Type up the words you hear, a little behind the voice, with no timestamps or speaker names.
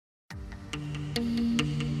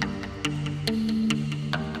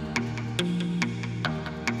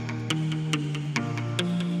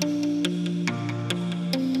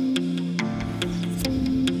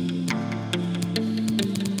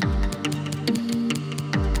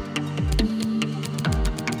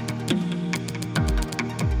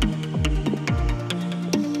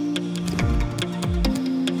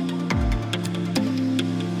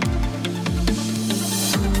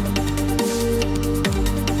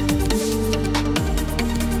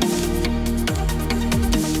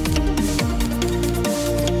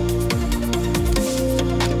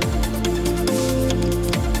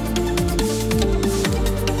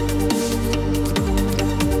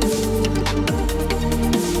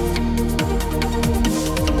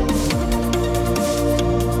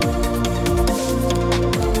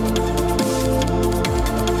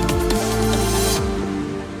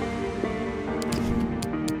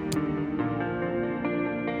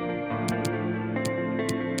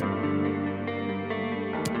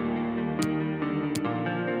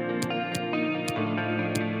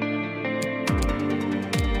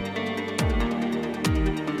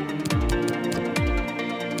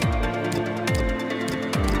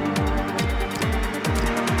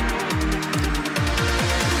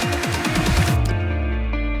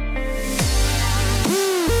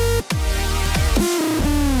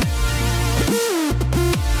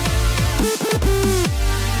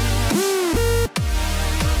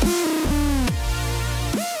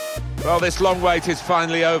Well, this long wait is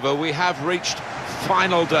finally over. We have reached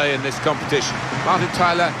final day in this competition. Martin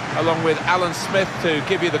Tyler, along with Alan Smith, to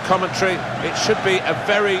give you the commentary. It should be a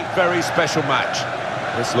very, very special match.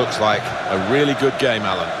 This looks like a really good game,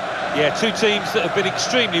 Alan. Yeah, two teams that have been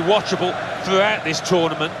extremely watchable throughout this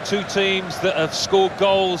tournament. Two teams that have scored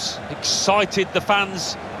goals, excited the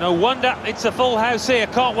fans. No wonder it's a full house here.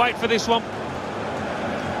 Can't wait for this one.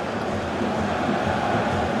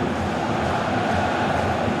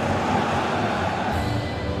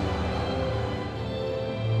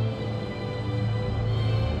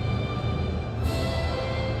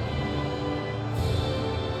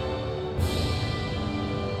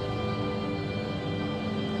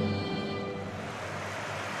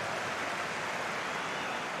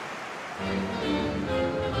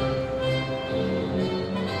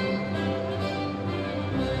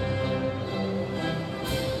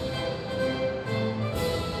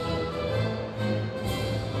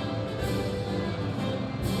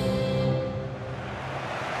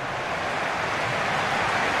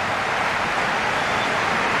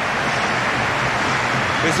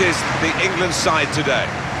 This is the England side today.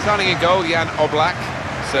 Starting in goal, Jan Oblak.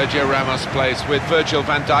 Sergio Ramos plays with Virgil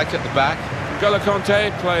van Dijk at the back. N'Golo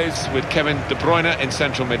Kanté plays with Kevin De Bruyne in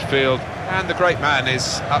central midfield. And the great man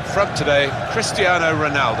is up front today, Cristiano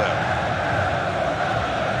Ronaldo.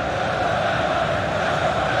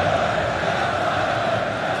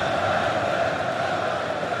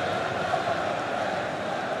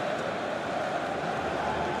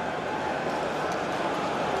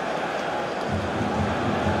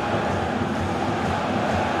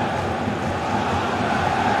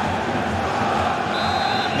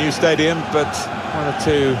 New stadium, but one or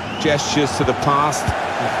two gestures to the past.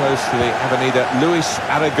 We're close to the Avenida Luis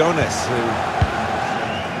Aragonés, who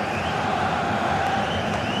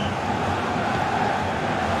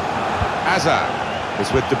Hazard is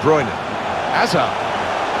with De Bruyne. Hazard,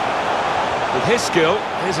 with his skill,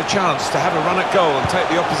 here's a chance to have a run at goal and take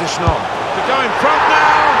the opposition on. To go in front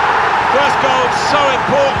now. First goal so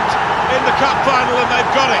important in the cup final, and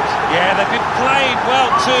they've got it. Yeah, they've been playing well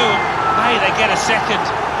too. May they get a second.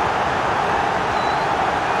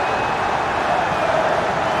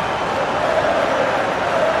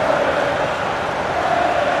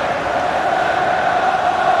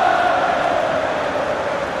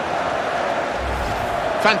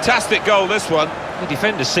 Fantastic goal, this one. The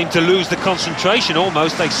defenders seem to lose the concentration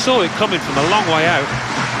almost. They saw it coming from a long way out.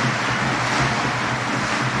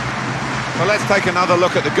 Well, let's take another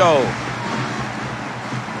look at the goal.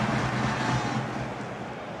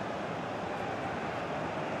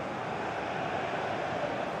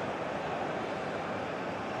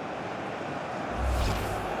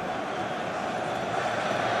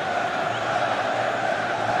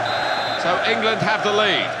 So England have the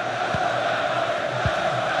lead.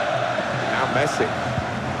 Messi.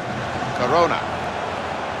 Corona.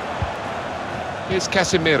 Here's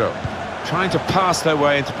Casemiro, trying to pass their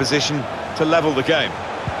way into position to level the game.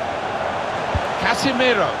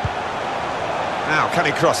 Casemiro. Now, can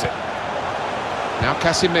he cross it? Now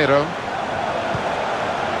Casemiro.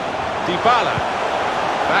 Dybala.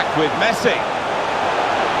 Back with Messi.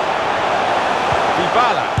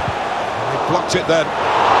 Dybala. He blocked it then.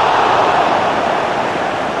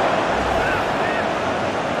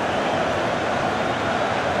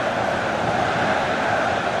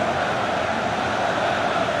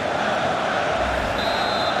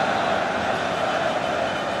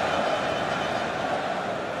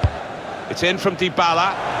 It's in from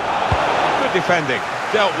Dybala. Good defending.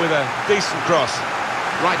 Dealt with a decent cross.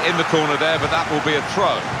 Right in the corner there, but that will be a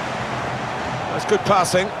throw. That's good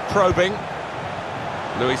passing, probing.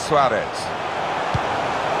 Luis Suarez.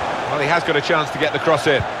 Well, he has got a chance to get the cross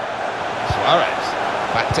in. Suarez.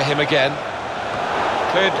 Back to him again.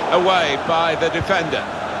 Cleared away by the defender.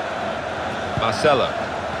 Marcelo.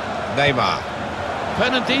 Neymar.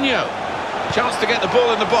 Fernandinho. Chance to get the ball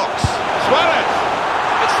in the box. Suarez.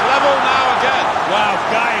 It's level now again. Wow,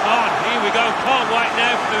 game on. Here we go. Can't wait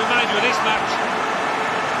now for the remainder of this match.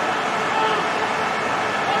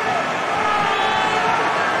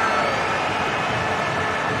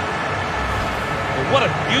 Well, what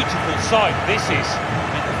a beautiful sight this is.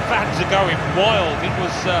 And the fans are going wild. It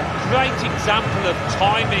was a great example of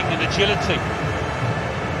timing and agility.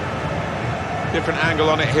 Different angle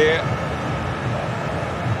on it here.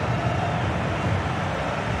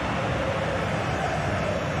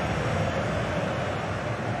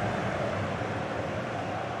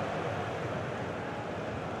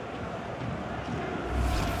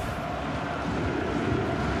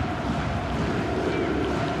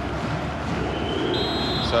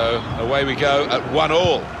 So away we go at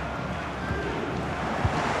 1-1.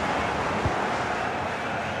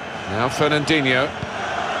 Now Fernandinho.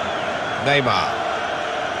 Neymar.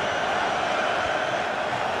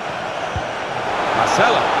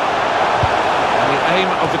 Marcelo. And the aim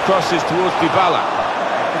of the cross is towards Dybala.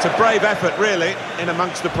 It's a brave effort, really, in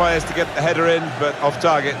amongst the players to get the header in, but off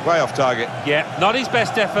target, way off target. Yeah, not his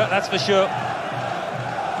best effort, that's for sure.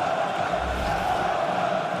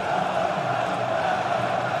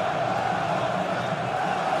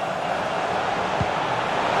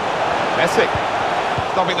 Messi.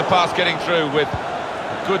 Stopping the pass getting through with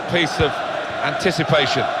a good piece of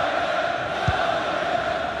anticipation.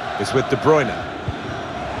 It's with De Bruyne.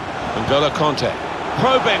 N'Golo Conte.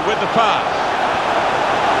 Probing with the pass.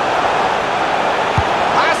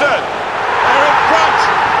 Hazard! They're in front!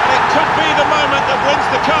 It could be the moment that wins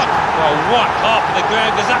the cup. Well, what? Half of the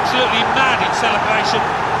ground is absolutely mad in celebration.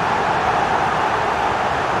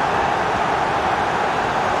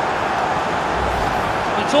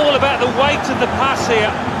 It's all about the weight of the pass here.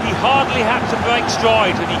 He hardly had to break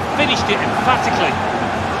stride and he finished it emphatically.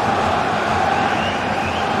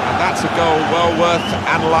 And that's a goal well worth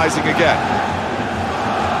analysing again.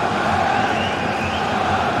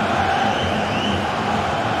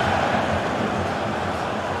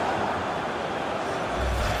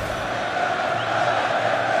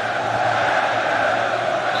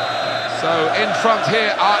 So in front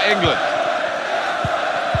here are England.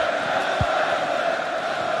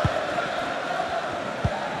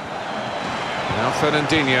 Now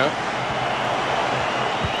Fernandinho.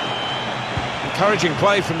 Encouraging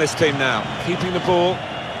play from this team now, keeping the ball.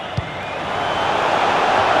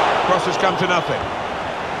 Cross has come to nothing.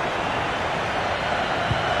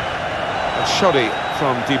 A shoddy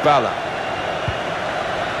from Dybala.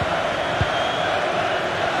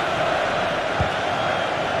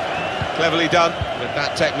 Cleverly done with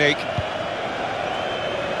that technique.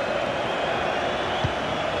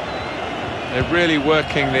 They're really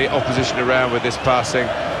working the opposition around with this passing.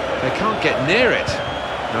 They can't get near it.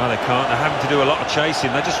 No, they can't. They're having to do a lot of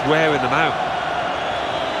chasing. They're just wearing them out.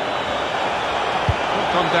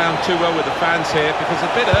 Not gone down too well with the fans here because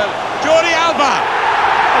a bit early. Jordi Alba!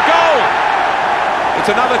 A goal!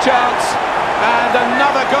 It's another chance and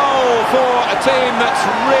another goal for a team that's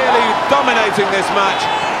really dominating this match.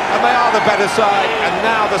 And they are the better side, and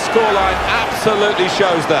now the scoreline absolutely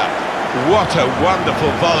shows that. What a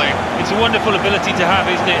wonderful volley. It's a wonderful ability to have,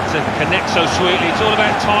 isn't it? To connect so sweetly. It's all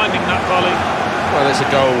about timing that volley. Well, it's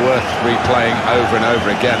a goal worth replaying over and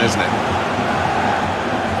over again, isn't it?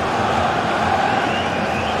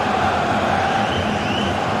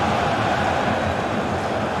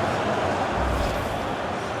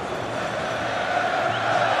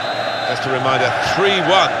 Just a reminder,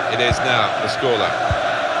 3-1 it is now, the scoreline.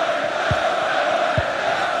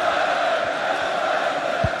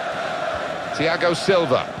 Thiago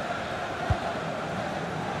Silva.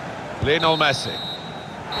 Lionel Messi.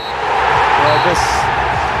 Well, this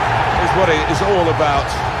is what it is all about.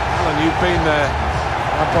 Alan, you've been there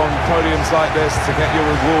up on podiums like this to get your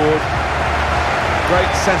reward.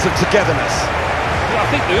 Great sense of togetherness. Yeah, I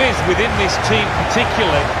think there is within this team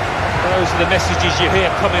particularly. Those are the messages you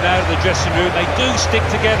hear coming out of the dressing room. They do stick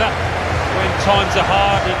together when times are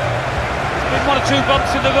hard. And there's been one or two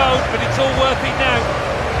bumps in the road, but it's all worth it now.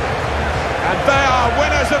 And they are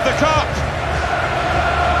winners of the cup.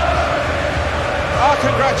 Our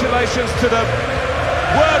congratulations to the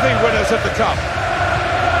worthy winners of the cup.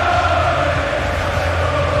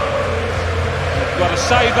 You've got to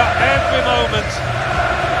savour every moment.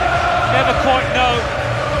 Never quite know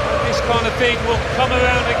when this kind of thing will come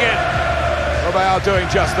around again. Well, they are doing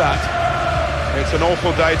just that. It's an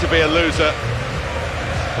awful day to be a loser,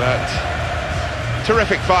 but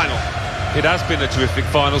terrific final. It has been a terrific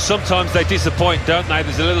final. Sometimes they disappoint, don't they?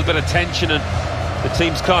 There's a little bit of tension and the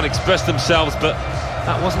teams can't express themselves, but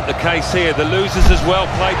that wasn't the case here. The losers as well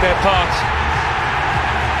played their part.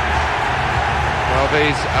 Well,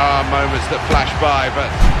 these are moments that flash by, but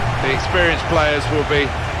the experienced players will be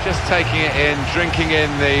just taking it in, drinking in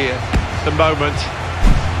the moment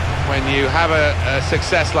when you have a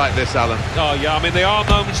success like this, Alan. Oh, yeah, I mean, they are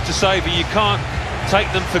moments to savour. You can't take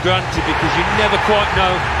them for granted because you never quite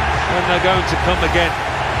know when they're going to come again.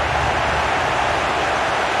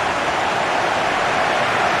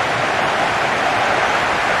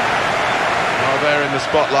 Well, they're in the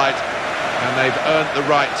spotlight and they've earned the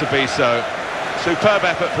right to be so. Superb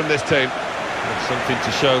effort from this team. That's something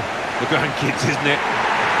to show the grandkids, isn't it?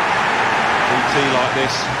 BT like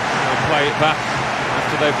this, they'll play it back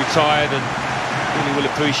after they've retired and really will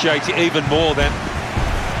appreciate it even more then.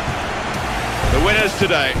 The winners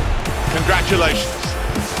today, congratulations.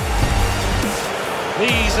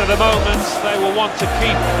 These are the moments they will want to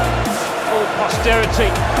keep for posterity.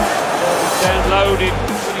 Downloading,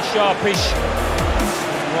 pretty sharpish.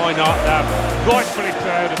 Why not? They're rightfully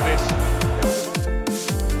proud of this.